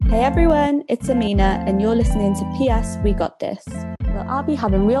Hey everyone, it's Amina and you're listening to PS We Got This, where I'll be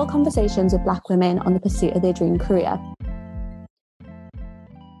having real conversations with Black women on the pursuit of their dream career.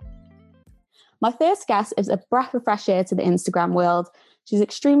 My first guest is a breath of fresh air to the Instagram world. She's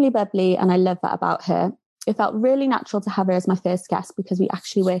extremely bubbly and I love that about her. It felt really natural to have her as my first guest because we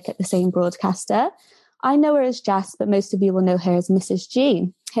actually work at the same broadcaster. I know her as Jess, but most of you will know her as Mrs.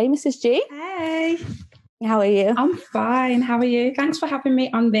 G. Hey, Mrs. G. Hey. How are you? I'm fine. How are you? Thanks for having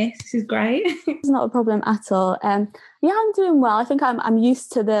me on this. This is great. It's not a problem at all. Yeah, I'm doing well. I think I'm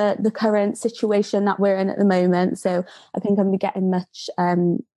used to the current situation that we're in at the moment. So I think I'm getting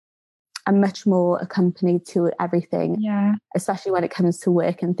I'm much more accompanied to everything. Yeah. Especially when it comes to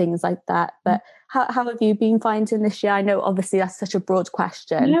work and things like that. But how have you been finding this year? I know obviously that's such a broad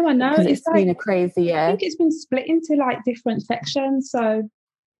question. No, I know. Because it's been a crazy year. I think it's been split into different sections. So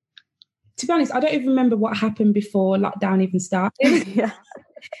to be honest, I don't even remember what happened before lockdown even started. Yeah.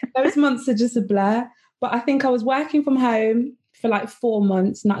 Those months are just a blur. But I think I was working from home for 4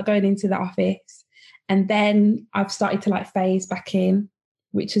 months, not going into the office. And then I've started to phase back in,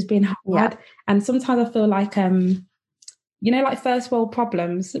 which has been hard. Yeah. And sometimes I feel first world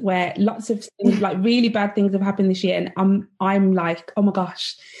problems where lots of things, really bad things have happened this year. And I'm like, oh my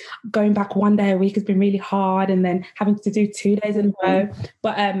gosh, going back 1 day a week has been really hard. And then having to do 2 days in a row.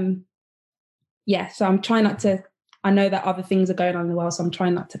 But yeah, so I'm trying not to, I know that other things are going on in the world, so I'm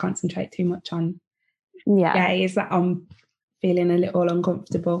trying not to concentrate too much on days that I'm feeling a little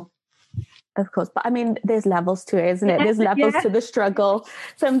uncomfortable. Of course. But I mean, there's levels to it, isn't it? There's levels to the struggle.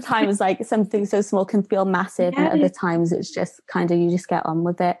 Sometimes something so small can feel massive and other times it's just you just get on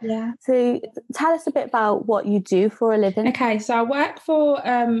with it. Yeah. So tell us a bit about what you do for a living. Okay, so I work for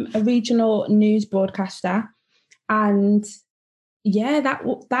a regional news broadcaster and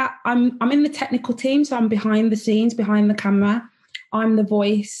that I'm in the technical team, so I'm behind the scenes, behind the camera. I'm the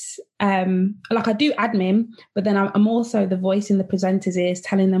voice, I do admin, but then I'm also the voice in the presenters' ears,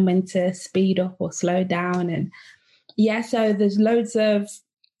 telling them when to speed up or slow down. And so there's loads of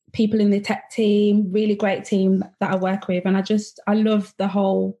people in the tech team, really great team that I work with. And I love the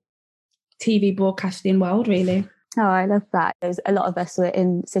whole TV broadcasting world, really. Oh, I love that. There's a lot of us who are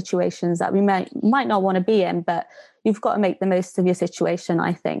in situations that we might not want to be in, but you've got to make the most of your situation,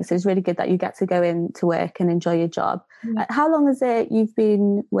 I think. So it's really good that you get to go into work and enjoy your job. Yeah. How long is it you've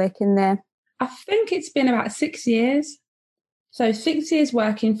been working there? I think it's been about 6 years. So 6 years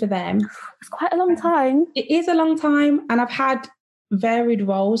working for them. It's quite a long time. It is a long time. And I've had varied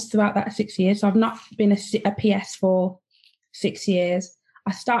roles throughout that 6 years. So I've not been a PS for 6 years.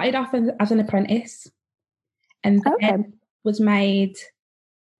 I started off as an apprentice. And then was made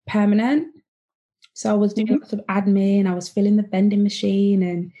permanent. So I was doing lots of admin. I was filling the vending machine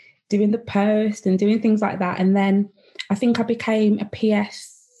and doing the post and doing things like that. And then I think I became a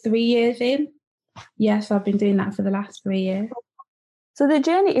PS 3 years in. Yes, I've been doing that for the last 3 years. So the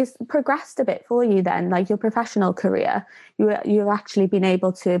journey is progressed a bit for you then, your professional career. You've actually been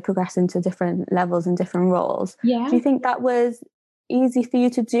able to progress into different levels and different roles. Yeah. Do you think that was easy for you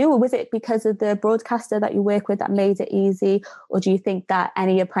to do, or was it because of the broadcaster that you work with that made it easy, or do you think that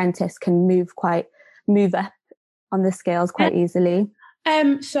any apprentice can move up on the scales quite easily?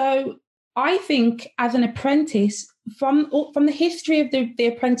 So I think as an apprentice, from the history of the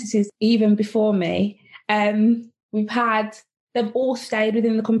apprentices even before me, they've all stayed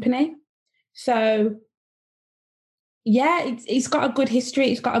within the company. So yeah, it's got a good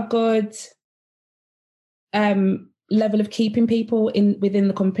history. It's got a good level of keeping people within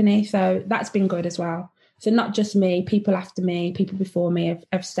the company. So that's been good as well. So not just me, people after me, people before me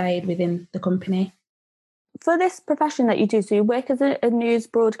have stayed within the company. For this profession that you do, so you work as a news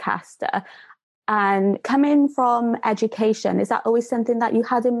broadcaster and coming from education, is that always something that you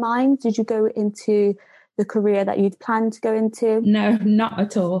had in mind? Did you go into the career that you'd planned to go into? No, not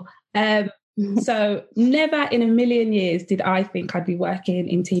at all. So never in a million years did I think I'd be working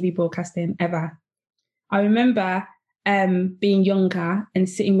in TV broadcasting ever. I remember being younger and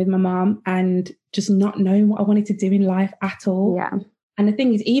sitting with my mom and just not knowing what I wanted to do in life at all. Yeah. And the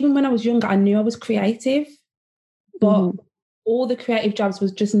thing is, even when I was younger, I knew I was creative, but all the creative jobs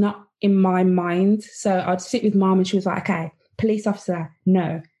was just not in my mind. So I'd sit with mom and she was like, okay, police officer,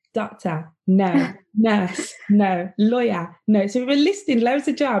 no. Doctor, no. Nurse, no. Lawyer, no. So we were listing loads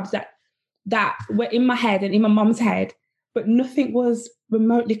of jobs that were in my head and in my mom's head, but nothing was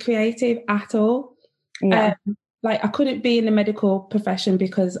remotely creative at all. Yeah. I couldn't be in the medical profession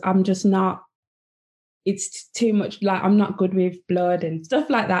because I'm just not, it's too much, I'm not good with blood and stuff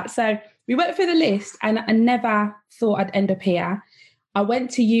like that. So we went through the list and I never thought I'd end up here. I went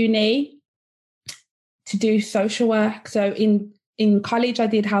to uni to do social work. So in in college, I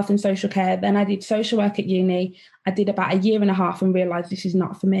did health and social care. Then I did social work at uni. I did about a year and a half and realised this is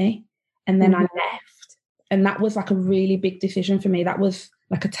not for me. And then I left. And that was like a really big decision for me. That was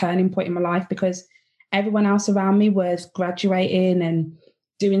like a turning point in my life because everyone else around me was graduating and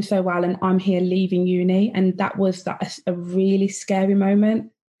doing so well. And I'm here leaving uni. And that was a really scary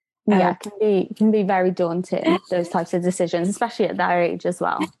moment. Yeah, it can be very daunting, those types of decisions, especially at that age as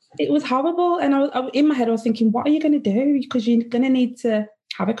well. It was horrible. And in my head, I was thinking, what are you going to do? Because you're going to need to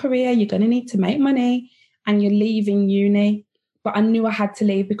have a career, you're going to need to make money, and you're leaving uni. But I knew I had to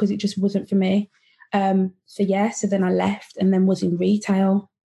leave because it just wasn't for me. So then I left and then was in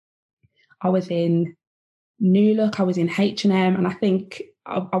retail. I was in New Look, I was in H&M, and I think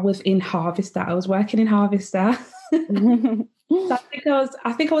I was in Harvester. I was working in Harvester. So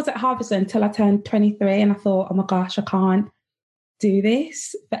I think I was at Harvester until I turned 23, and I thought, oh my gosh, I can't do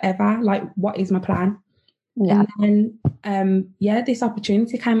this forever. Like, what is my plan? Yeah. And then, this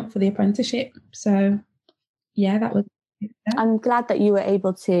opportunity came up for the apprenticeship. So, that was. I'm glad that you were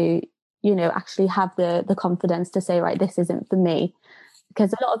able to, actually have the confidence to say, right, this isn't for me,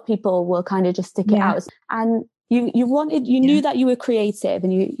 because a lot of people will kind of just stick it out. And you knew that you were creative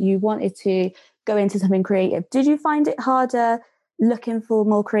and you wanted to go into something creative. Did you find it harder looking for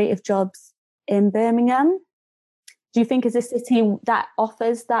more creative jobs in Birmingham? Do you think it's a city that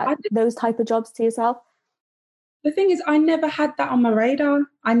offers those type of jobs to yourself? The thing is, I never had that on my radar.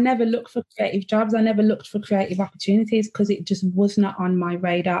 I never looked for creative jobs. I never looked for creative opportunities because it just was not on my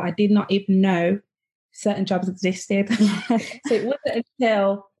radar. I did not even know certain jobs existed. So it wasn't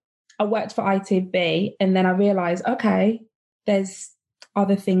until I worked for ITV and then I realised, okay, there's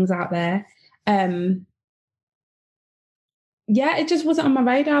other things out there. It just wasn't on my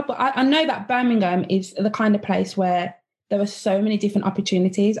radar. But I know that Birmingham is the kind of place where there are so many different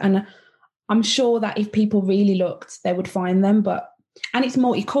opportunities, and I'm sure that if people really looked, they would find them. And it's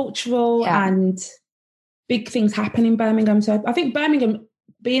multicultural and big things happen in Birmingham. So I think Birmingham,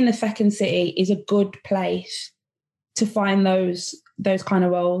 being the second city, is a good place to find those kind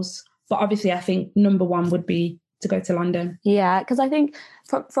of roles. But obviously, I think number one would be to go to London. Yeah, because I think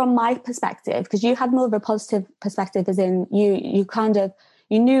from my perspective, because you had more of a positive perspective, as in you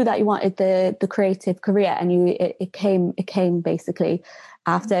knew that you wanted the creative career, and it came basically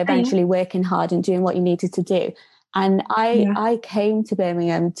after eventually working hard and doing what you needed to do. And I came to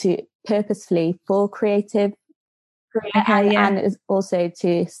Birmingham to purposefully for creative career and also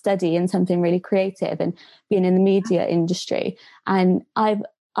to study in something really creative and being in the media industry. And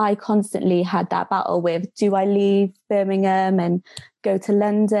I constantly had that battle with, do I leave Birmingham and go to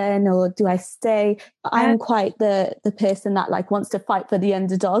London, or do I stay? I'm quite the person that like wants to fight for the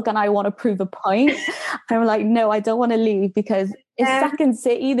underdog, and I want to prove a point. I'm like, no, I don't want to leave because it's second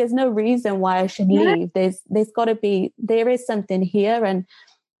city. There's no reason why I should leave. There is something here. And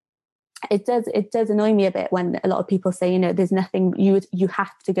it does annoy me a bit when a lot of people say, there's nothing, you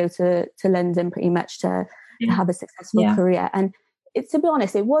have to go to London pretty much to have a successful career. And to be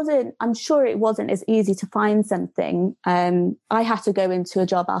honest, I'm sure it wasn't as easy to find something. I had to go into a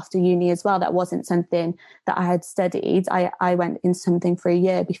job after uni as well. That wasn't something that I had studied. I went in something for a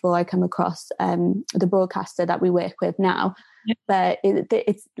year before I come across the broadcaster that we work with now. Yeah. But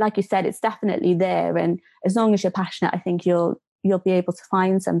it's like you said, it's definitely there. And as long as you're passionate, I think you'll be able to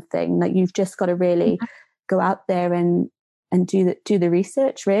find something. Like, you've just got to really go out there and do the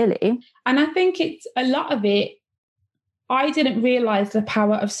research, really. And I think it's a lot of it. I didn't realise the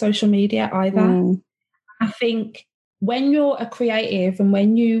power of social media either. I think when you're a creative and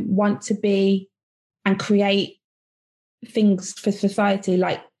when you want to be and create things for society,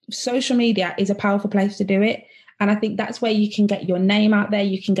 like, social media is a powerful place to do it. And I think that's where you can get your name out there,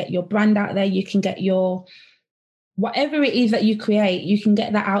 you can get your brand out there, you can get your whatever it is that you create, you can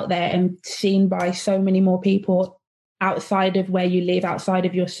get that out there and seen by so many more people outside of where you live, outside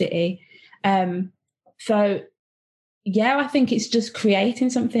of your city. I think it's just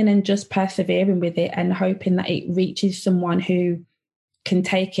creating something and just persevering with it and hoping that it reaches someone who can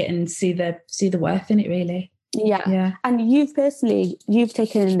take it and see the worth in it, really. Yeah. And you've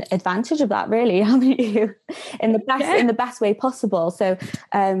taken advantage of that, really, haven't you? In the best way possible. So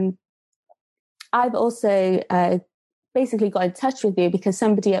I've also basically got in touch with you because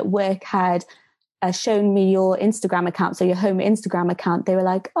somebody at work had shown me your Instagram account, so your home Instagram account. They were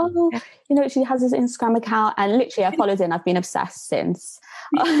like, she has this Instagram account, and literally I followed it and I've been obsessed since.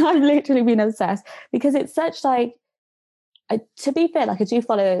 I've literally been obsessed because it's such like, to be fair, like, I do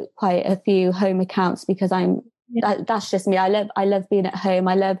follow quite a few home accounts because that's just me. I love being at home.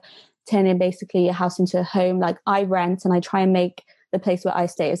 I love turning basically a house into a home. Like, I rent and I try and make the place where I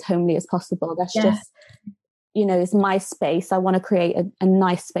stay as homely as possible. That's just it's my space. I want to create a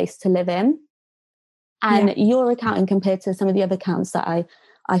nice space to live in. And your account, and compared to some of the other accounts that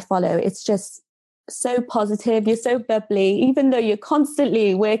I follow, it's just so positive. You're so bubbly, even though you're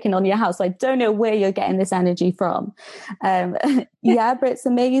constantly working on your house. I don't know where you're getting this energy from. But it's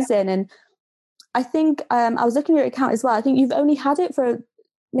amazing. And I think I was looking at your account as well. I think you've only had it for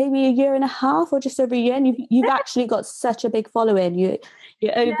maybe a year and a half or just over a year, and you've actually got such a big following.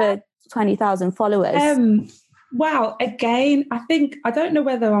 You're over 20,000 followers. Wow. Again, I don't know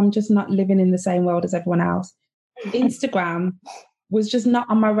whether I'm just not living in the same world as everyone else. Instagram was just not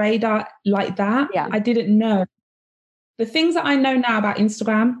on my radar like that. Yeah. I didn't know. The things that I know now about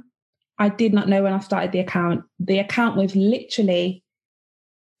Instagram, I did not know when I started the account. The account was literally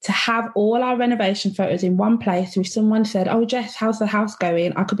to have all our renovation photos in one place. If someone said, "Oh, Jess, how's the house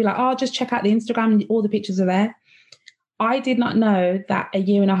going?" I could be like, "Oh, just check out the Instagram. All the pictures are there." I did not know that a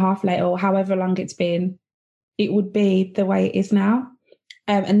year and a half later, or however long it's been, it would be the way it is now.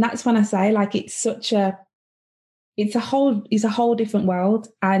 And that's when I say, like, it's a whole different world.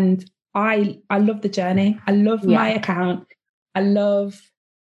 And I love the journey. I love my account. And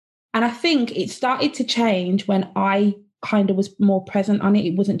I think it started to change when I kind of was more present on it.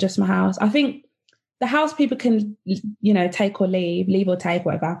 It wasn't just my house. I think the house people can, take or leave or take,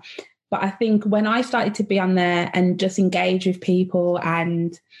 whatever. But I think when I started to be on there and just engage with people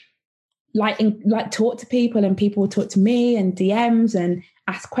and like talk to people, and people would talk to me and DMs and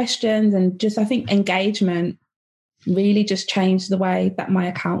ask questions, and just, I think engagement really just changed the way that my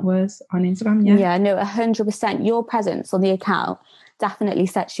account was on Instagram. Yeah, no, 100%. Your presence on the account definitely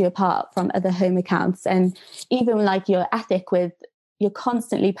sets you apart from other home accounts. And even like your ethic with, you're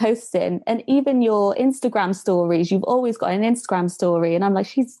constantly posting, and even your Instagram stories, you've always got an Instagram story. And I'm like,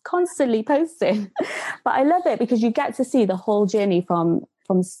 she's constantly posting. But I love it because you get to see the whole journey from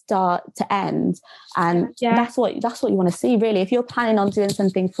start to end. And that's what you want to see, really. If you're planning on doing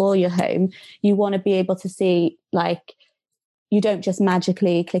something for your home, you want to be able to see, like, you don't just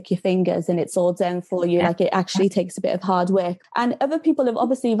magically click your fingers and it's all done for you. Like, it actually takes a bit of hard work. And other people have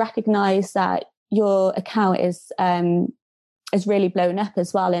obviously recognized that your account is really blown up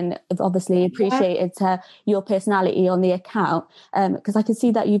as well, and have obviously appreciated your personality on the account, because I can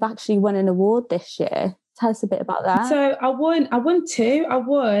see that you've actually won an award this year. Tell us a bit about that. So I won two. I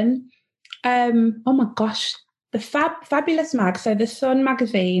won, oh my gosh, the Fabulous Mag. So the Sun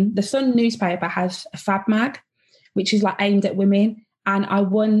magazine, the Sun newspaper has a Fab Mag, which is like aimed at women. And I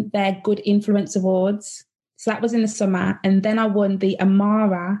won their Good Influence Awards. So that was in the summer. And then I won the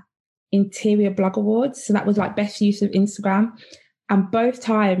Amara Interior Blog Awards. So that was like best use of Instagram. And both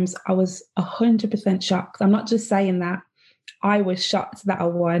times I was 100% shocked. I'm not just saying that. I was shocked that I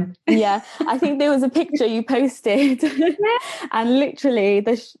won. Yeah, I think there was a picture you posted and literally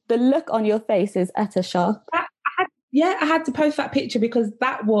the look on your face is utter shock. I had to post that picture because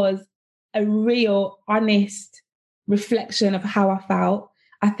that was a real, honest reflection of how I felt.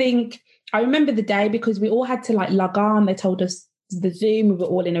 I remember the day because we all had to like log on. They told us the Zoom, we were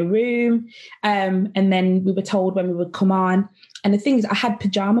all in a room, and then we were told when we would come on. And the thing is, I had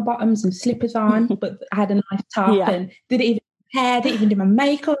pajama bottoms and slippers on, but I had a nice top and didn't even do my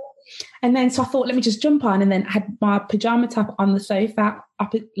makeup. And then so I thought, let me just jump on, and then I had my pajama top on the sofa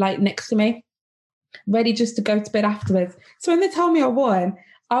up like next to me, ready just to go to bed afterwards. So when they told me I won,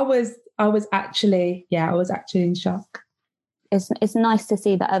 I was actually in shock. It's nice to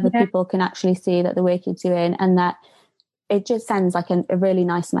see that other people can actually see that the work you're doing, and that it just sends like a really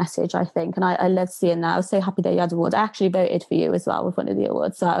nice message, I think. And I love seeing that. I was so happy that you had awards. I actually voted for you as well with one of the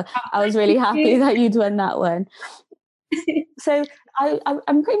awards. So I was really happy that you'd won that one. So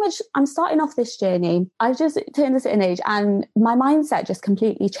I'm starting off this journey. I've just turned a certain age and my mindset just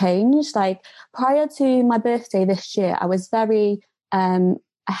completely changed. Like, prior to my birthday this year, I was very, I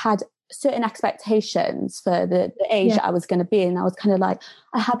had certain expectations for the age that I was going to be in. I was kind of like,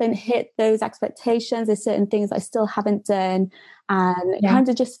 I haven't hit those expectations. There's certain things I still haven't done, and kind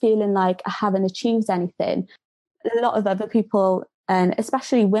of just feeling like I haven't achieved anything. A lot of other people, and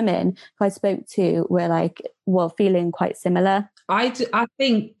especially women who I spoke to, were like, feeling quite similar. I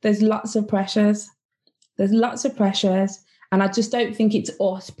think there's lots of pressures. And I just don't think it's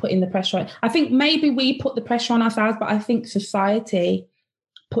us putting the pressure on. I think maybe we put the pressure on ourselves, but I think society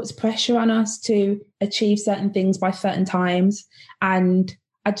puts pressure on us to achieve certain things by certain times. And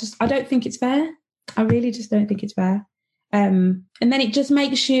I don't think it's fair. I really just don't think it's fair. And then it just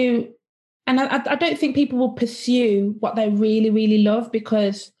makes you, and I don't think people will pursue what they really, really love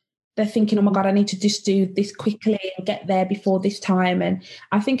because they're thinking, oh my God, I need to just do this quickly and get there before this time. And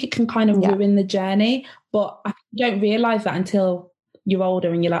I think it can kind of ruin the journey, but I don't realise that until you're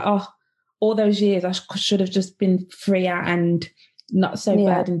older and you're like, oh, all those years I should have just been freer and not so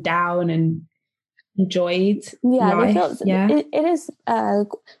burdened down and enjoyed life. It is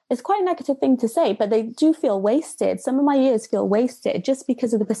it's quite a negative thing to say, but they do feel wasted. Some of my years feel wasted just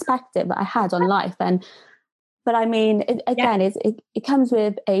because of the perspective that I had on life. But I mean, it comes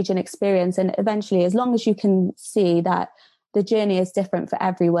with age and experience, and eventually, as long as you can see that the journey is different for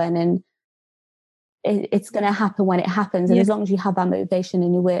everyone, and it's going to happen when it happens, and as long as you have that motivation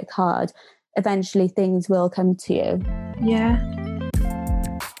and you work hard, eventually things will come to you.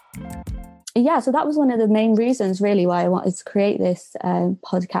 So that was one of the main reasons really why I wanted to create this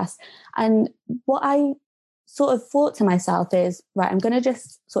podcast. And what I sort of thought to myself is, right, I'm going to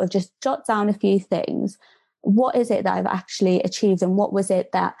just jot down a few things. What is it that I've actually achieved, and what was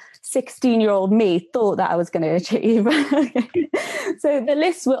it that 16-year-old me thought that I was going to achieve? So the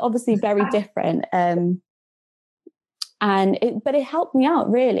lists were obviously very different. But it helped me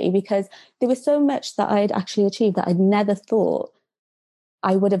out really, because there was so much that I'd actually achieved that I'd never thought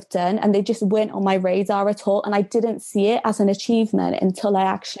I would have done, and they just weren't on my radar at all. And I didn't see it as an achievement until I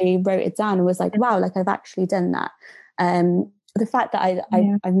actually wrote it down and was like, wow, like I've actually done that. The fact that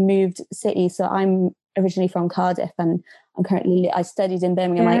I've moved city, so I'm originally from Cardiff, and I studied in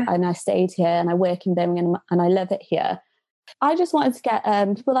Birmingham, and I stayed here, and I work in Birmingham, and I love it here. I just wanted to get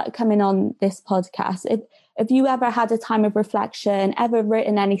people that are coming on this podcast, if you ever had a time of reflection, ever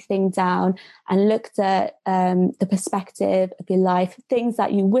written anything down and looked at the perspective of your life, things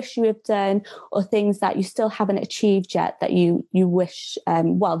that you wish you had done or things that you still haven't achieved yet that you wish,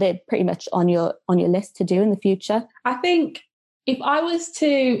 they're pretty much on your list to do in the future. I think if I was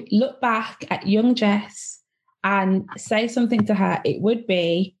to look back at young Jess and say something to her, it would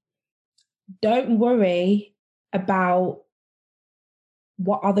be, don't worry about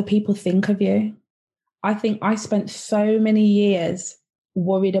what other people think of you. I think I spent so many years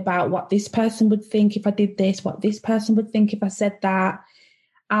worried about what this person would think if I did this, what this person would think if I said that,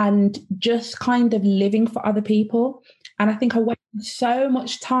 and just kind of living for other people. And I think I wasted so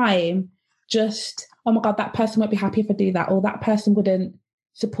much time just, oh my God, that person won't be happy if I do that, or that person wouldn't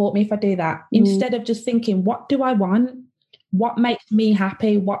support me if I do that. Instead of just thinking, what do I want? What makes me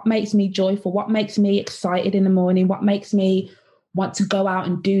happy? What makes me joyful? What makes me excited in the morning? What makes me want to go out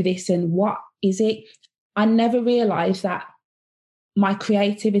and do this? And what is it? I never realised that my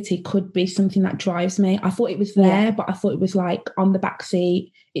creativity could be something that drives me. I thought it was there, but I thought it was like on the back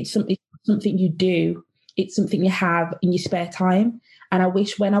seat. It's something you do. It's something you have in your spare time. And I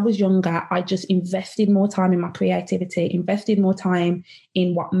wish when I was younger, I just invested more time in my creativity, invested more time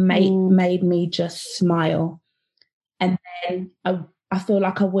in what made me just smile. And then I feel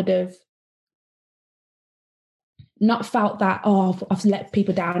like I would have not felt that, oh, I've let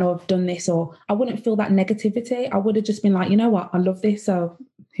people down, or I've done this, or I wouldn't feel that negativity. I would have just been like, you know what, I love this, so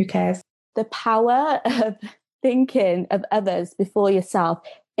who cares? The power of thinking of others before yourself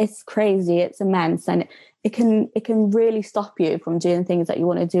is crazy. It's immense, and it can really stop you from doing things that you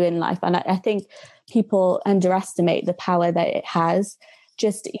want to do in life. And I think people underestimate the power that it has,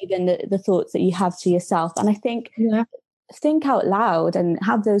 just even the thoughts that you have to yourself. And I think think out loud and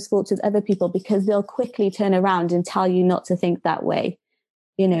have those thoughts with other people, because they'll quickly turn around and tell you not to think that way,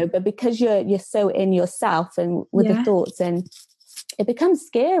 but because you're so in yourself and with the thoughts, and it becomes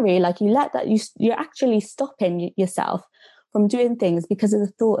scary. Like you're actually stopping yourself from doing things because of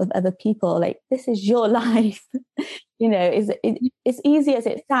the thought of other people. Like, this is your life. It's easy as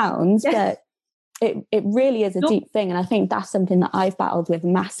it sounds, but it really is a deep thing. And I think that's something that I've battled with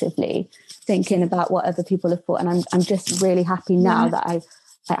massively, thinking about what other people have thought. And I'm just really happy now that I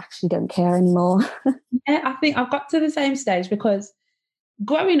actually don't care anymore. I think I've got to the same stage, because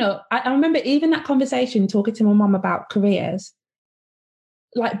growing up, I remember even that conversation talking to my mum about careers.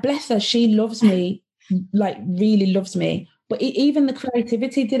 Like, bless her, she loves me, like really loves me. But even the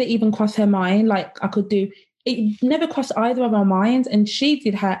creativity didn't even cross her mind. Like, I could do, it never crossed either of our minds. And she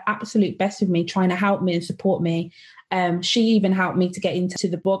did her absolute best with me, trying to help me and support me. She even helped me to get into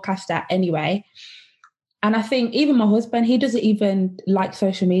the broadcaster anyway. And I think even my husband, he doesn't even like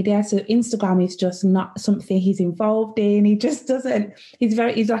social media. So Instagram is just not something he's involved in. He just doesn't, he's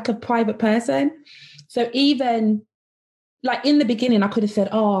like a private person. So even like in the beginning, I could have said,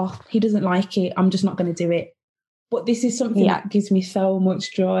 oh, he doesn't like it, I'm just not going to do it. But this is something that gives me so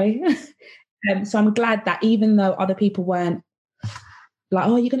much joy. So I'm glad that even though other people weren't like,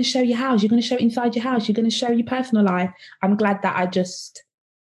 oh, you're going to show your house, you're going to show inside your house, you're going to show your personal life, I'm glad that I just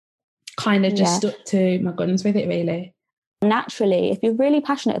kind of just stuck to my guns with it, really. Naturally, if you're really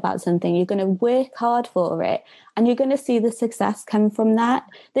passionate about something, you're going to work hard for it, and you're going to see the success come from that.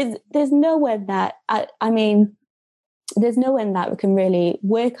 There's nowhere that, I mean, there's no one that can really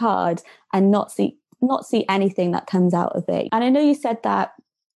work hard and not see anything that comes out of it. And I know you said that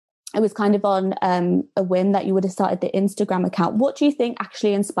it was kind of on a whim that you would have started the Instagram account. What do you think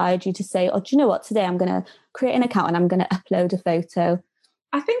actually inspired you to say, oh, do you know what, today I'm going to create an account and I'm going to upload a photo?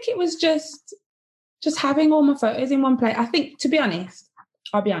 I think it was just having all my photos in one place. I think, to be honest,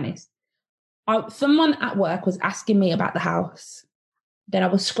 I'll be honest, someone at work was asking me about the house. Then I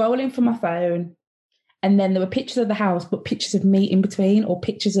was scrolling for my phone, and then there were pictures of the house, but pictures of me in between, or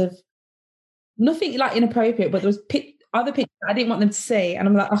pictures of nothing like inappropriate, but there was other pictures I didn't want them to see. And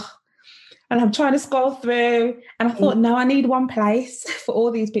I'm like, oh, and I'm trying to scroll through. And I thought, no, I need one place for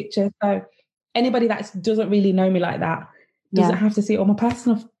all these pictures. So anybody that doesn't really know me like that doesn't have to see all my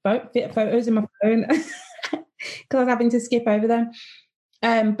personal photos in my phone because I was having to skip over them.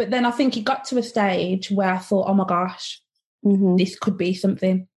 But then I think it got to a stage where I thought, oh my gosh, this could be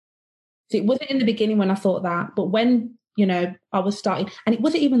something. So it wasn't in the beginning when I thought that, but when, you know, I was starting, and it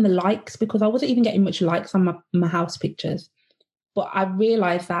wasn't even the likes, because I wasn't even getting much likes on my house pictures. But I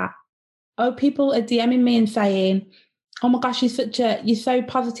realised that, oh, people are DMing me and saying, oh my gosh, you're so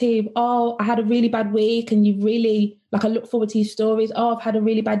positive. Oh, I had a really bad week and you really, like, I look forward to your stories. Oh, I've had a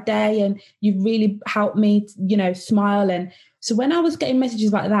really bad day and you've really helped me, you know, smile. And so when I was getting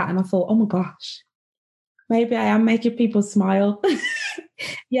messages like that, and I thought, oh my gosh, maybe I am making people smile.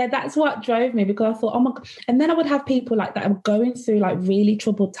 Yeah, that's what drove me, because I thought, oh my God. And then I would have people like that going through like really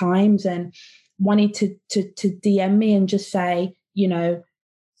troubled times and wanting to DM me and just say, you know,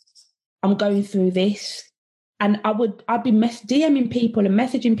 I'm going through this. And I'd be DMing people and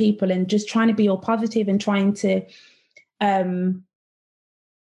messaging people and just trying to be all positive and trying to kind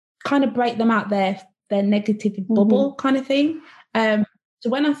of break them out their negative bubble kind of thing. So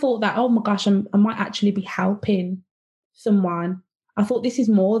when I thought that, oh my gosh, I might actually be helping someone, I thought this is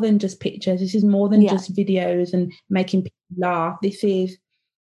more than just pictures. This is more than just videos and making people laugh. This is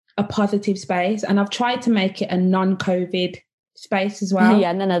a positive space. And I've tried to make it a non-COVID space as well.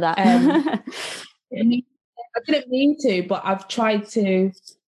 Yeah, none of that. I didn't mean to, but I've tried to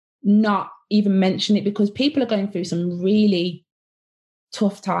not even mention it, because people are going through some really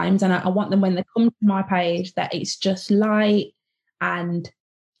tough times. And I want them, when they come to my page, that it's just light and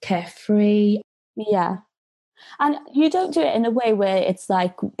carefree. Yeah. And you don't do it in a way where it's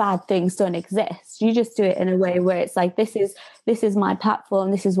like bad things don't exist. You just do it in a way where it's like, this is my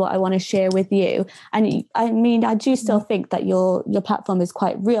platform. This is what I want to share with you. And I mean, I do still think that your platform is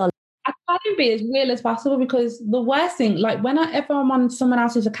quite real. I try to be as real as possible, because the worst thing, like whenever I'm on someone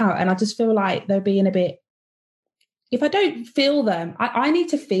else's account and I just feel like they're being a bit, if I don't feel them, I need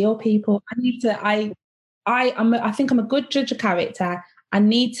to feel people. I think I'm a good judge of character. I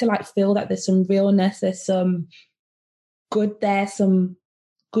need to like feel that there's some realness, there's some good there, some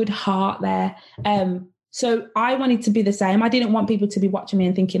good heart there. So I wanted to be the same. I didn't want people to be watching me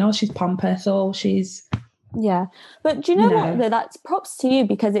and thinking, oh, she's pompous, or she's... Yeah. But do you know what, though? That's props to you,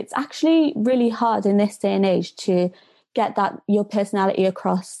 because it's actually really hard in this day and age to get that your personality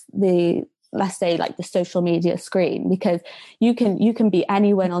across the, let's say, like the social media screen, because you can be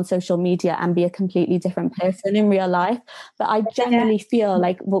anyone on social media and be a completely different person in real life. But I generally feel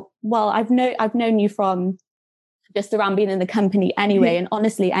like, well, I've known you from just around being in the company anyway. And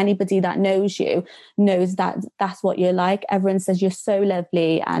honestly, anybody that knows you knows that that's what you're like. Everyone says you're so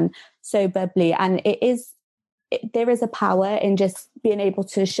lovely and so bubbly. And there is a power in just being able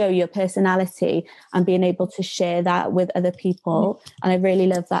to show your personality and being able to share that with other people. And I really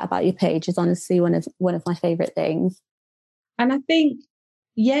love that about your page. It's honestly one of my favorite things. And I think,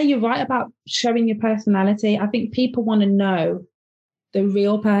 yeah, you're right about showing your personality. I think people want to know the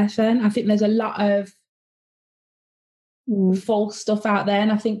real person. I think there's a lot of false stuff out there,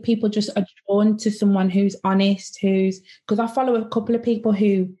 and I think people just are drawn to someone who's honest, because I follow a couple of people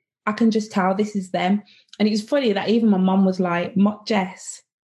who I can just tell this is them. And it's funny that even my mum was like, Jess,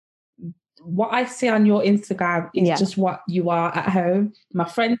 what I see on your Instagram is just what you are at home. My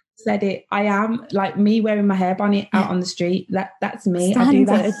friend said it. I am like me wearing my hair bonnet out on the street. That's me. Standard.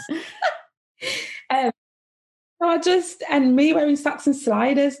 I do that. And me wearing socks and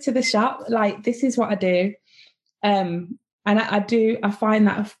sliders to the shop. Like, this is what I do. And I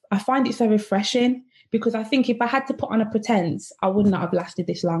find it so refreshing, because I think if I had to put on a pretense, I would not have lasted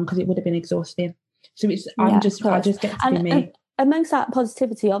this long, because it would have been exhausting. So I just get to be me. And amongst that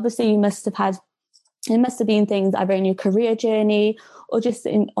positivity, obviously it must have been things either in your career journey or just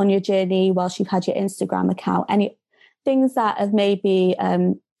on your journey whilst you've had your Instagram account. Any things that have maybe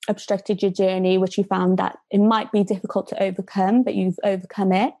obstructed your journey, which you found that it might be difficult to overcome, but you've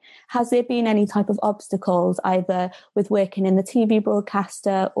overcome it. Has there been any type of obstacles, either with working in the TV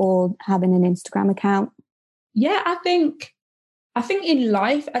broadcaster or having an Instagram account? Yeah, I think in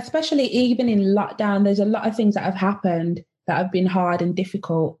life, especially even in lockdown, there's a lot of things that have happened that have been hard and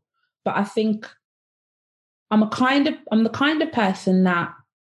difficult. But I think I'm the kind of person that,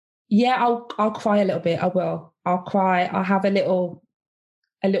 yeah, I'll cry a little bit. I will. I'll cry. I'll have a little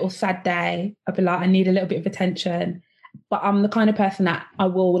sad day. I'll be like, I need a little bit of attention. But I'm the kind of person that I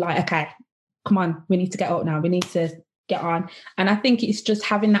will like, okay, come on, we need to get up now. We need to get on. And I think it's just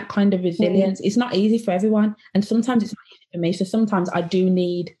having that kind of resilience. It's not easy for everyone. And sometimes it's not easy for me. So sometimes I do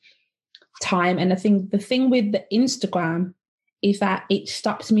need time. And I think the thing with the Instagram is that it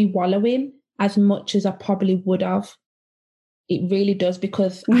stops me wallowing as much as I probably would have. It really does,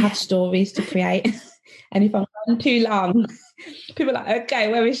 because I have stories to create. And if I'm gone too long, people are like,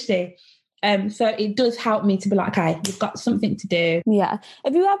 okay, where is she? So it does help me to be like, okay, we've got something to do. Yeah.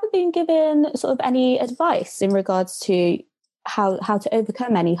 Have you ever been given sort of any advice in regards to how to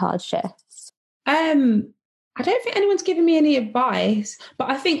overcome any hardships? I don't think anyone's given me any advice, but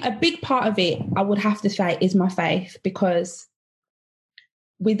I think a big part of it, I would have to say, is my faith, because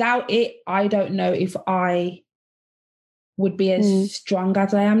without it, I don't know if I would be as strong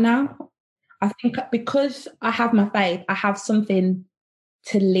as I am now. I think because I have my faith, I have something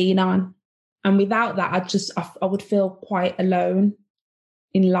to lean on. And without that, I would feel quite alone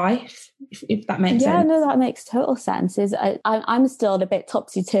in life, if that makes sense. Yeah, no, that makes total sense. I'm still a bit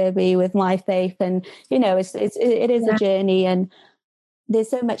topsy-turvy with my faith, and it is a journey, and there's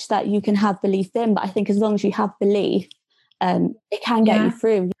so much that you can have belief in, but I think as long as you have belief, it can get you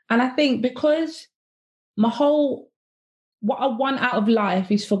through. And I think because what I want out of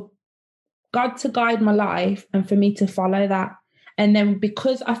life is for God to guide my life and for me to follow that. And then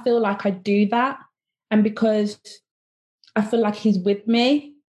because I feel like I do that, and because I feel like He's with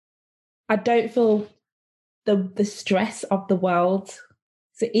me, I don't feel the stress of the world.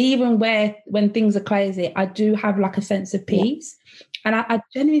 So even when things are crazy, I do have like a sense of peace. And I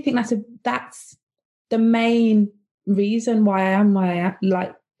genuinely think that's the main reason why I am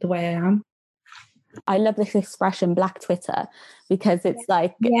like the way I am. I love this expression, Black Twitter, because it's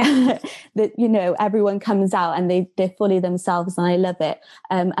like that, everyone comes out and they're fully themselves, and I love it.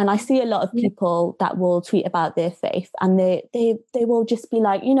 And I see a lot of people that will tweet about their faith, and they will just be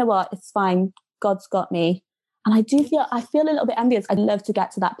like, you know what, it's fine, God's got me. And I feel a little bit envious. I'd love to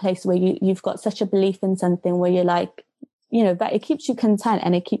get to that place where you've got such a belief in something where you're like, that it keeps you content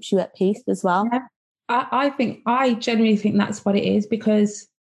and it keeps you at peace as well. Yeah. I genuinely think that's what it is, because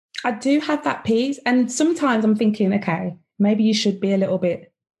I do have that peace. And sometimes I'm thinking, okay, maybe you should be a little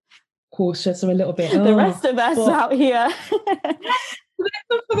bit cautious or a little bit. The rest of us out here.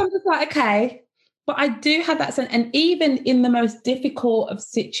 I'm just like, okay. But I do have that sense. And even in the most difficult of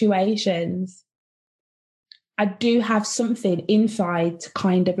situations, I do have something inside to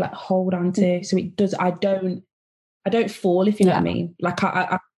kind of like hold on to. So it does, I don't fall, if you know what I mean. Like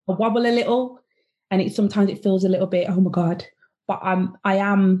I wobble a little, and sometimes it feels a little bit, oh my God. But I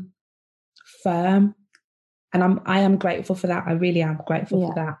am firm, and I am grateful for that. I really am grateful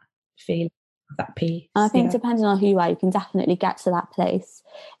for that feeling, that peace. And I think depending on who you are, you can definitely get to that place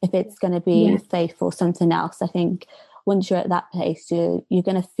if it's going to be faith or something else. I think once you're at that place, you're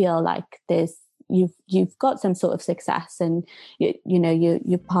going to feel like you've got some sort of success, and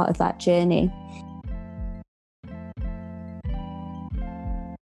you're part of that journey.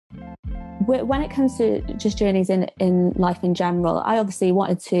 When it comes to just journeys in life in general, I obviously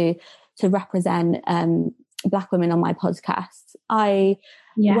wanted to represent Black women on my podcast.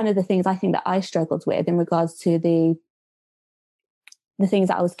 One of the things I think that I struggled with in regards to the things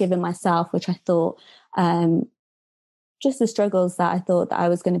that I was giving myself, which I thought just the struggles that I thought that I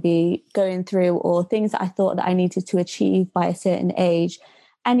was going to be going through, or things that I thought that I needed to achieve by a certain age,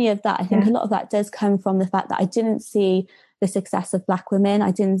 any of that, I think a lot of that does come from the fact that I didn't see the success of Black women. I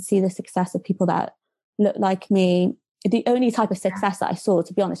didn't see the success of people that looked like me. The only type of success that I saw,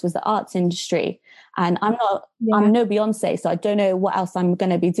 to be honest, was the arts industry. And I'm no Beyonce, so I don't know what else I'm going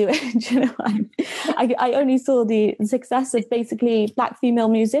to be doing. Do you know what I mean? I only saw the success of basically Black female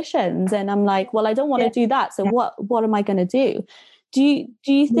musicians. And I'm like, well, I don't want to do that. So what am I going to do? Do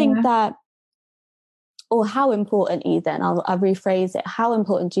you think that, or how important, Ethan, I'll rephrase it, how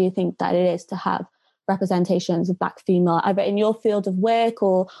important do you think that it is to have representations of Black female, either in your field of work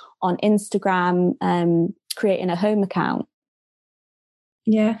or on Instagram, creating a home account?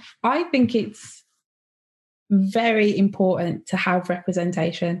 Yeah, I think it's very important to have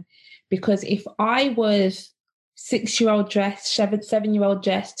representation, because if I was 6-year-old Jess, 7-year-old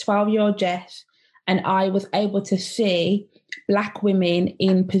Jess, 12-year-old Jess, and I was able to see Black women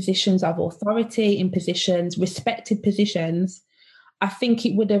in positions of authority, in positions, respected positions, I think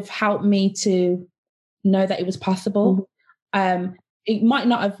it would have helped me to know that it was possible. It might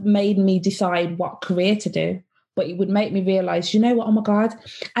not have made me decide what career to do, but it would make me realize, you know what, oh my God.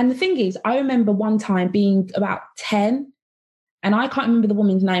 And the thing is, I remember one time being about 10, and I can't remember the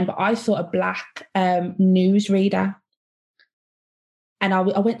woman's name, but I saw a Black news reader. And I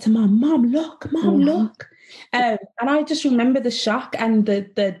went to Mom, look. And I just remember the shock and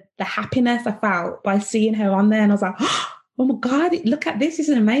the happiness I felt by seeing her on there. And I was like, oh my God, look at this. This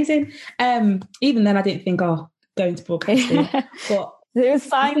is amazing. Even then I didn't think, going to broadcasting. But there was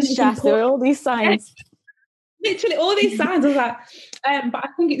signs, Jess. There were all these signs. Literally all these signs. I was like, but I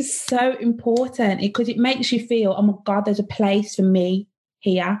think it's so important because it makes you feel, oh my God, there's a place for me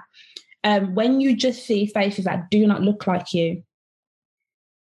here. When you just see faces that do not look like you,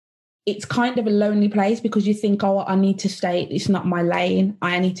 it's kind of a lonely place because you think, oh, I need to stay. It's not my lane.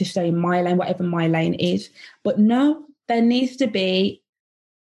 I need to stay in my lane, whatever my lane is. But no, there needs to be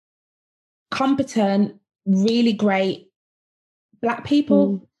competent, really great Black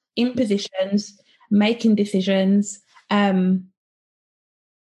people in positions, making decisions. I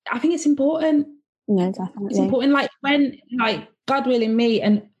think it's important. No, definitely. It's important. Like when, God willing, me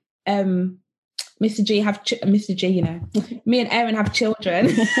and Mr. G have Mr. G, you know, me and Erin have children.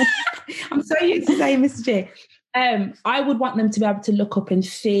 I'm so used to saying Mr. G. I would want them to be able to look up and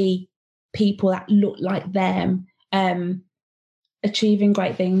see people that look like them achieving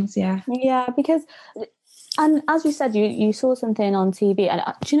great things. Yeah, because, and as you said, you saw something on TV, and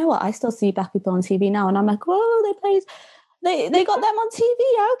do you know what? I still see Black people on TV now, and I'm like, whoa, they got them on TV.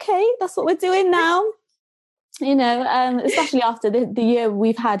 Yeah, okay, that's what we're doing now. You know, especially after the year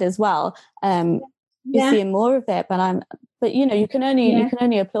we've had as well. You're seeing more of it, but you know, you can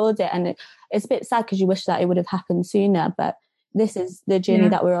only applaud it, and it's a bit sad because you wish that it would have happened sooner. But this is the journey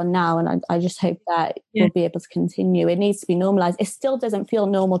that we're on now, and I just hope that we'll be able to continue. It needs to be normalized. It still doesn't feel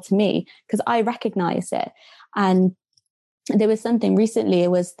normal to me because I recognize it. And there was something recently.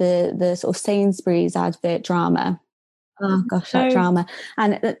 It was the sort of Sainsbury's advert drama. Oh gosh, that drama.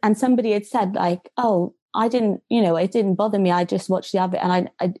 And somebody had said like, oh, I didn't, you know, it didn't bother me. I just watched the advert and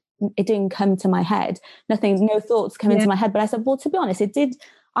it didn't come to my head. No thoughts come into my head. But I said, well, to be honest,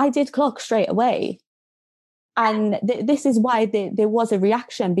 I did clock straight away. And this is why there was a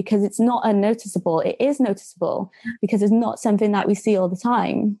reaction, because it's not unnoticeable. It is noticeable because it's not something that we see all the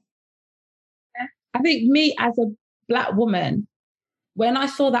time. I think me as a Black woman, when I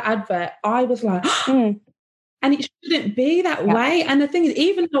saw that advert, I was like, and it shouldn't be that way. And the thing is,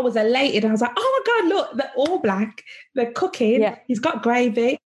 even though I was elated, I was like, oh my God, look, they're all Black. They're cooking. Yeah. He's got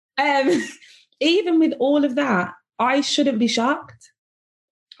gravy. Even with all of that, I shouldn't be shocked.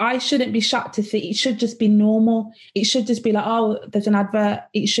 I shouldn't be shocked to see. It should just be normal. It should just be like, oh, there's an advert.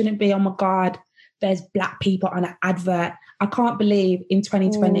 It shouldn't be, oh my God, there's Black people on an advert. I can't believe in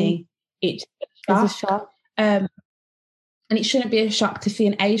 2020 it's a shock. And it shouldn't be a shock to see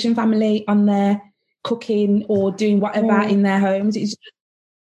an Asian family on there cooking or doing whatever in their homes.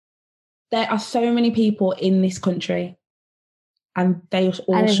 There are so many people in this country, and they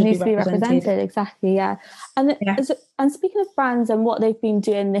all should be represented. Exactly, yeah. And speaking of brands and what they've been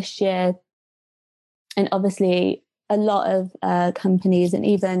doing this year, and obviously a lot of companies, and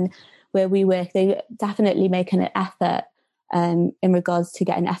even where we work, they definitely make an effort in regards to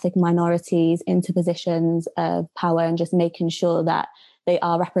getting ethnic minorities into positions of power and just making sure that they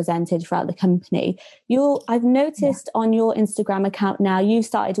are represented throughout the company. I've noticed on your Instagram account now, you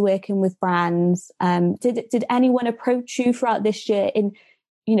started working with brands. Did anyone approach you throughout this year in,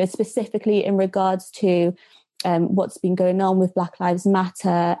 you know, specifically in regards to what's been going on with Black Lives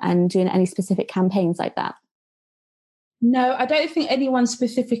Matter and doing any specific campaigns like that? No, I don't think anyone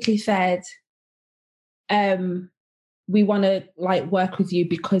specifically said, we want to work with you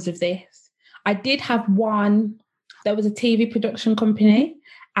because of this. I did have one. There was a TV production company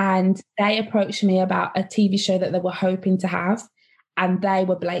and they approached me about a TV show that they were hoping to have, and they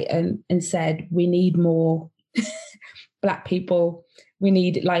were blatant and said, we need more Black people. We're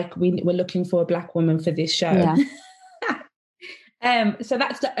looking for a Black woman for this show. Yeah. So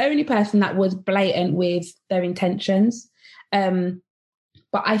that's the only person that was blatant with their intentions. But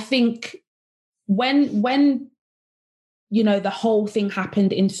I think when you know, the whole thing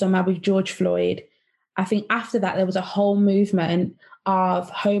happened in summer with George Floyd, I think after that, there was a whole movement of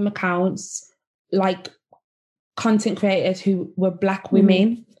home accounts, like content creators who were Black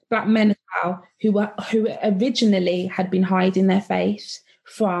women, Black men as well, who originally had been hiding their face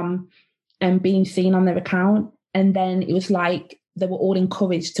from being seen on their account. And then it was like they were all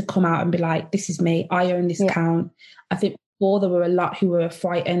encouraged to come out and be like, this is me, I own this account. I think before there were a lot who were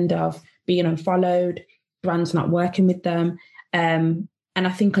frightened of being unfollowed, brands not working with them. And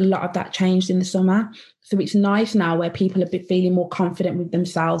I think a lot of that changed in the summer. So it's nice now where people are feeling more confident with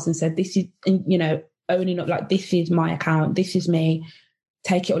themselves and said, this is, you know, owning up, like, this is my account, this is me,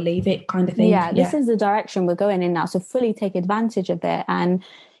 take it or leave it kind of thing. Yeah, this is the direction we're going in now. So fully take advantage of it. And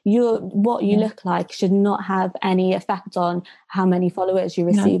what you look like should not have any effect on how many followers you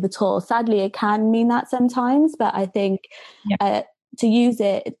receive at all. Sadly, it can mean that sometimes, but I think to use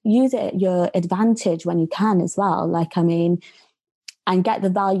it at your advantage when you can as well. Like, I mean, and get the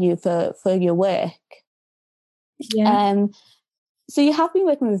value for your work. Yeah. So you have been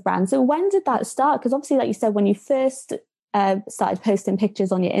working with brands. So when did that start? Because obviously, like you said, when you first started posting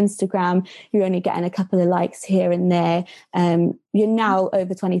pictures on your Instagram, you're only getting a couple of likes here and there. You're now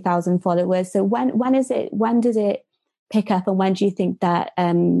over 20,000 followers. So when did it pick up, and when do you think that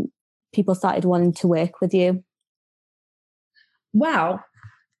people started wanting to work with you? Well,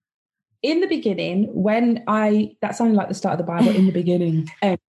 in the beginning, that sounded like the start of the Bible, in the beginning.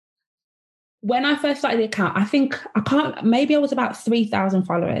 When I first started the account, maybe I was about 3,000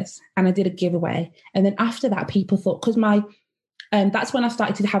 followers, and I did a giveaway. And then after that, people thought, because that's when I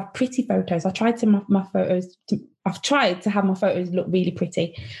started to have pretty photos. I've tried to have my photos look really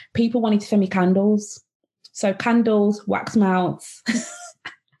pretty. People wanted to send me candles. So candles, wax melts.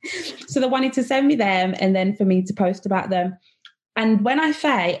 So they wanted to send me them and then for me to post about them. And when I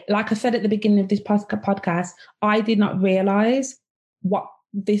say, like I said at the beginning of this podcast, I did not realize what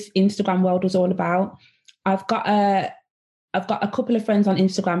this Instagram world was all about. I've got a couple of friends on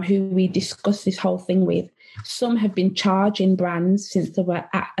Instagram who we discuss this whole thing with. Some have been charging brands since they were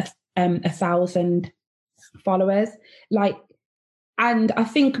at 1,000 followers. And I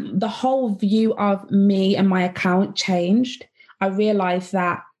think the whole view of me and my account changed. I realized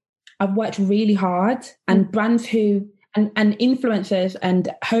that I've worked really hard, and brands who and influencers and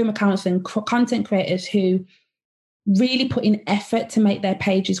home accounts and content creators who really put in effort to make their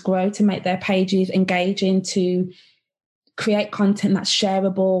pages grow, to make their pages engaging, to create content that's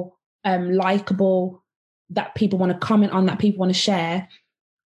shareable, likable, that people want to comment on, that people want to share.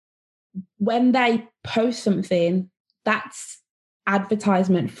 When they post something, that's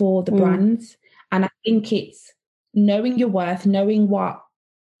advertisement for the brands. And I think it's knowing your worth, knowing what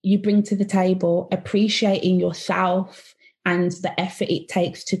you bring to the table, appreciating yourself and the effort it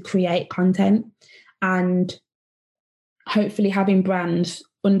takes to create content, and hopefully having brands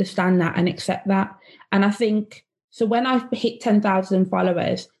understand that and accept that. And I think, so when I've hit 10,000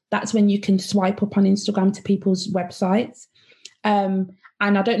 followers, that's when you can swipe up on Instagram to people's websites. And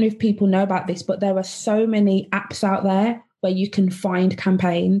I don't know if people know about this, but there are so many apps out there where you can find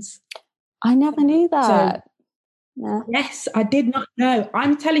campaigns. I never knew that. Yes, I did not know.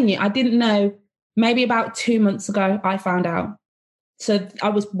 I'm telling you, I didn't know. Maybe about 2 months ago, I found out. So I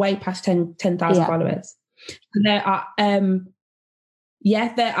was way past 10,000 followers. There are,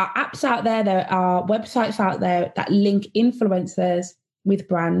 there are apps out there. There are websites out there that link influencers with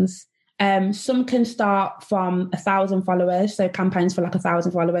brands. Some can start from 1,000 followers, so campaigns for like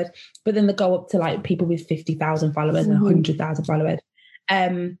 1,000 followers, but then they go up to like people with 50,000 followers and 100,000 followers.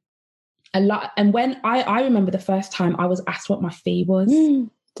 A lot. And when I remember the first time I was asked what my fee was.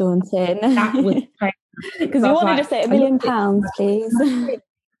 Daunting. That was crazy. Because you wanted to say £1 million, please.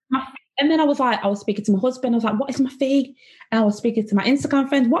 And then I was speaking to my husband. I was like, what is my fee? And I was speaking to my Instagram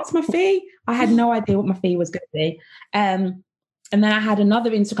friends. What's my fee? I had no idea what my fee was going to be. And then I had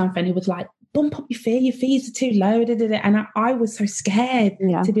another Instagram friend who was like, bump up your fee. Your fees are too low. And I was so scared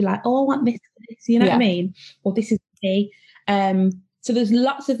to be like, oh, I want this. You know what I mean? Or this is the fee. So there's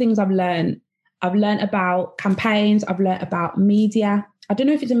lots of things I've learned. I've learned about campaigns. I've learned about media. I don't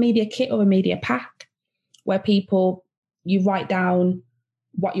know if it's a media kit or a media pack where you write down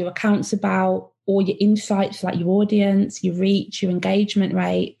what your account's about, all your insights, like your audience, your reach, your engagement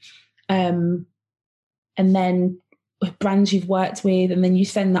rate, and then brands you've worked with. And then you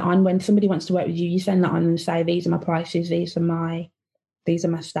send that on when somebody wants to work with you. You send that on and say, these are my prices. These are my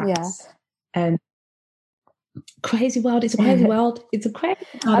stats. And crazy world. It's a crazy world. It's a crazy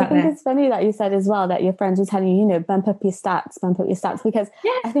world. I think it's funny that you said as well that your friends were telling you, bump up your stats, because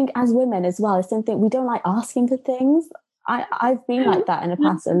I think as women as well, it's something we don't like asking for things. I've been like that in the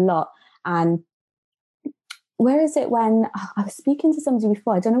past a lot. And where is it when I was speaking to somebody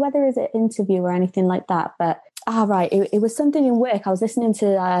before, I don't know whether it's an interview or anything like that, but it was something in work. I was listening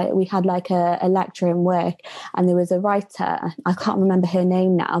to, we had like a lecture in work, and there was a writer, I can't remember her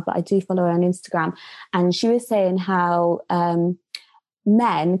name now, but I do follow her on Instagram. And she was saying how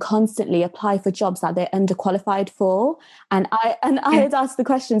men constantly apply for jobs that they're underqualified for. And I had asked the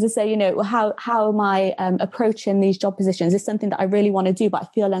question to say, how am I approaching these job positions? It's something that I really want to do, but I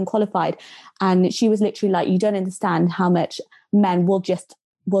feel unqualified. And she was literally like, you don't understand how much men will just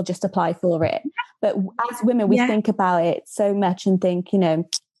apply for it. But as women, we think about it so much and think, you know,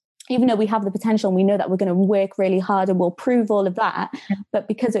 even though we have the potential and we know that we're going to work really hard and we'll prove all of that, but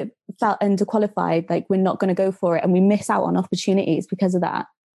because it felt underqualified, like we're not going to go for it, and we miss out on opportunities because of that.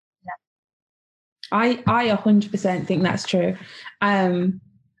 I 100% think that's true.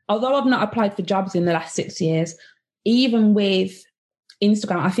 Although I've not applied for jobs in the last 6 years, even with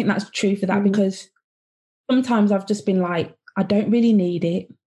Instagram, I think that's true for that, because sometimes I've just been like, I don't really need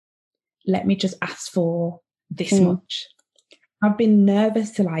it. Let me just ask for this much. I've been nervous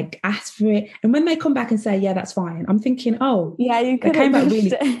to like ask for it. And when they come back and say, yeah, that's fine, I'm thinking, oh, yeah, you could came back really.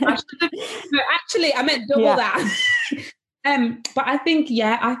 No, actually, I meant double that. But I think,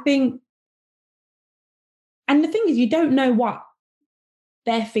 and the thing is, you don't know what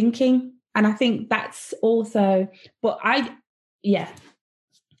they're thinking. And I think that's also, but I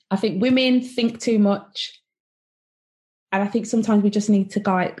think women think too much. And I think sometimes we just need to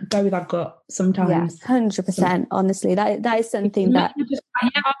go with our gut sometimes. Yeah, 100%. Honestly, that is something that... I'll go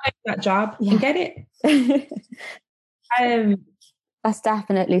for that job and get it. That's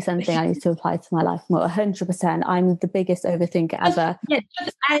definitely something I need to apply to my life more, 100%. I'm the biggest overthinker ever. Yeah,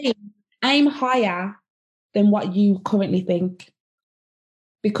 just aim higher than what you currently think.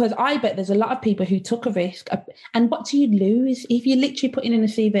 Because I bet there's a lot of people who took a risk. And what do you lose? If you're literally putting in a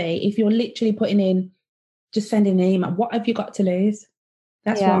CV, if you're literally putting in, just sending an email, what have you got to lose?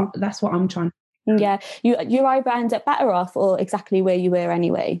 That's what I'm trying. Yeah, you either end up better off or exactly where you were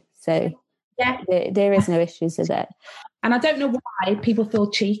anyway. So there is no issues with it. And I don't know why people feel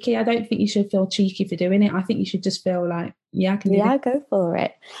cheeky. I don't think you should feel cheeky for doing it. I think you should just feel like, I can do it. Go for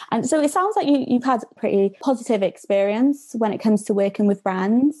it. And so it sounds like you've had a pretty positive experience when it comes to working with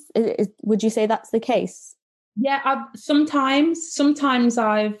brands. Would you say that's the case? Yeah, sometimes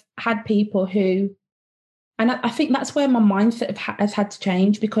I've had people who, and I think that's where my mindset has had to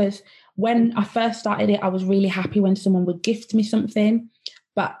change, because when I first started it, I was really happy when someone would gift me something.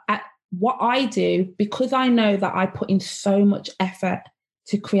 But what I do, because I know that I put in so much effort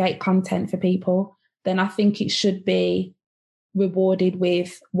to create content for people, then I think it should be rewarded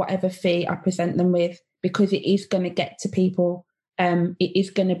with whatever fee I present them with, because it is going to get to people. It is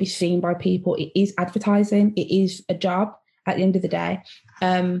going to be seen by people. It is advertising. It is a job at the end of the day.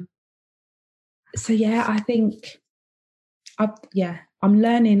 So I think I'm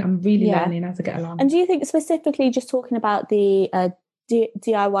learning. I'm really learning as I get along. And do you think, specifically just talking about the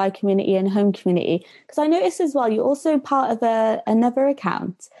DIY community and home community, because I noticed as well you're also part of another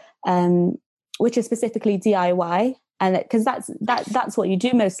account, which is specifically DIY, and because that's what you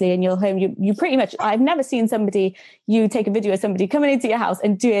do mostly in your home. You pretty much, I've never seen you take a video of somebody coming into your house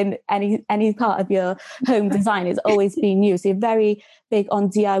and doing any part of your home design. It's always been you. So you're very big on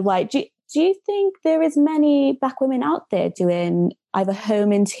DIY. Do you think there is many Black women out there doing either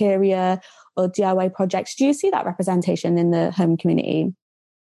home interior or DIY projects? Do you see that representation in the home community?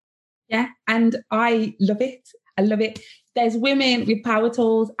 Yeah, and I love it. I love it. There's women with power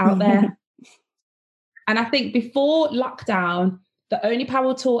tools out there. And I think before lockdown, the only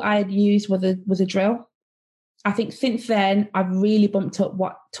power tool I had used was a drill. I think since then, I've really bumped up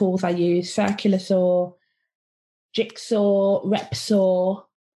what tools I use: circular saw, jigsaw, Repsaw,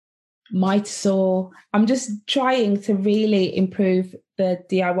 Mitre saw. I'm just trying to really improve the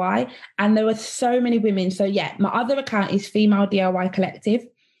DIY. And there were so many women. So my other account is Female DIY Collective,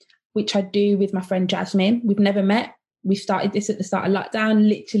 which I do with my friend Jasmine. We've never met. We started this at the start of lockdown,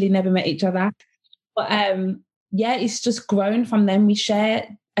 literally never met each other. But it's just grown from them. We share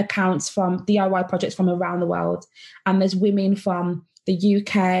accounts from DIY projects from around the world. And there's women from the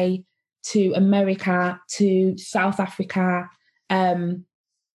UK to America to South Africa. And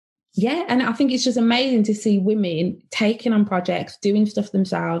I think it's just amazing to see women taking on projects, doing stuff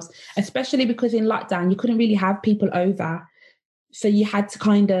themselves, especially because in lockdown, you couldn't really have people over. So you had to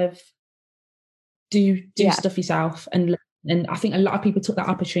kind of do stuff yourself. And I think a lot of people took that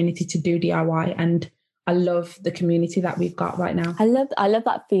opportunity to do DIY. And I love the community that we've got right now. I love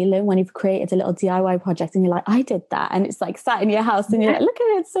that feeling when you've created a little DIY project and you're like, I did that. And it's like sat in your house and you're like, look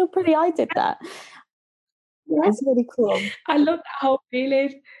at it, it's so pretty, I did that. Yeah, it's really cool. I love that whole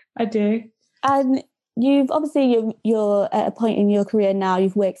feeling. I do. And you've obviously, you're at a point in your career now,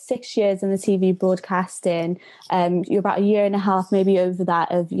 you've worked 6 years in the TV broadcasting. You're about a year and a half, maybe over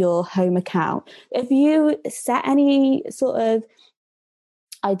that, of your home account. Have you set any sort of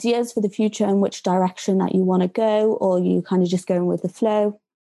ideas for the future and which direction that you want to go, or are you kind of just going with the flow?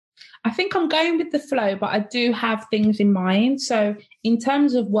 I think I'm going with the flow, but I do have things in mind. So in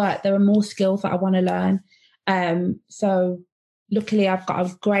terms of work, there are more skills that I want to learn. luckily I've got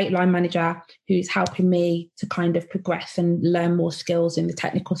a great line manager who's helping me to kind of progress and learn more skills in the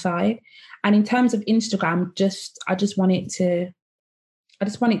technical side. And in terms of Instagram, I just want it to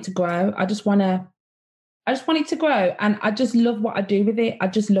grow. I just want it to grow, and I just love what I do with it. I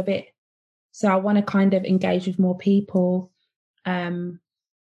just love it. So I want to kind of engage with more people.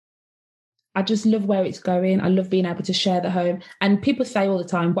 I just love where it's going. I love being able to share the home. And people say all the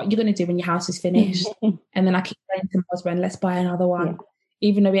time, what are you going to do when your house is finished? And then I keep saying to my husband, let's buy another one.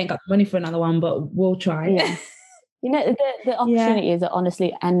 Even though we ain't got the money for another one, but we'll try. Yeah. You know, the opportunities are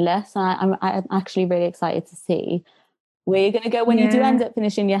honestly endless. And I'm actually really excited to see where you're going to go when you do end up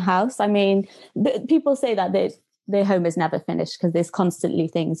finishing your house. I mean, people say that their home is never finished because there's constantly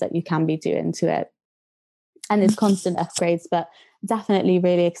things that you can be doing to it. And there's constant upgrades, but definitely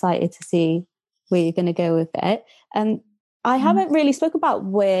really excited to see where you're going to go with it. And I haven't really spoke about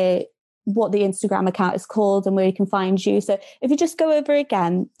what the Instagram account is called and where you can find you. So if you just go over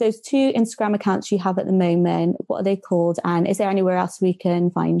again, those 2 Instagram accounts you have at the moment, what are they called? And is there anywhere else we can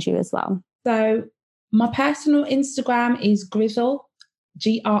find you as well? So my personal Instagram is Grizzle,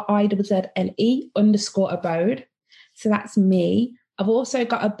 GRIZZLE_abode. So that's me. I've also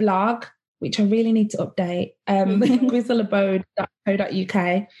got a blog, which I really need to update,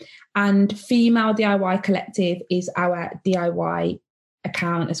 grizzleabode.co.uk. And Female DIY Collective is our DIY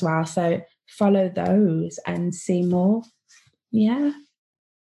account as well. So follow those and see more. Yeah.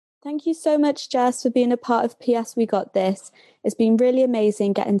 Thank you so much, Jess, for being a part of PS We Got This. It's been really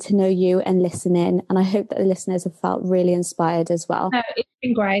amazing getting to know you and listening. And I hope that the listeners have felt really inspired as well. No, it's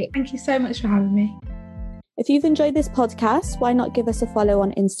been great. Thank you so much for having me. If you've enjoyed this podcast, why not give us a follow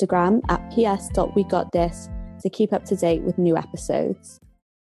on Instagram at ps.wegotthis to keep up to date with new episodes.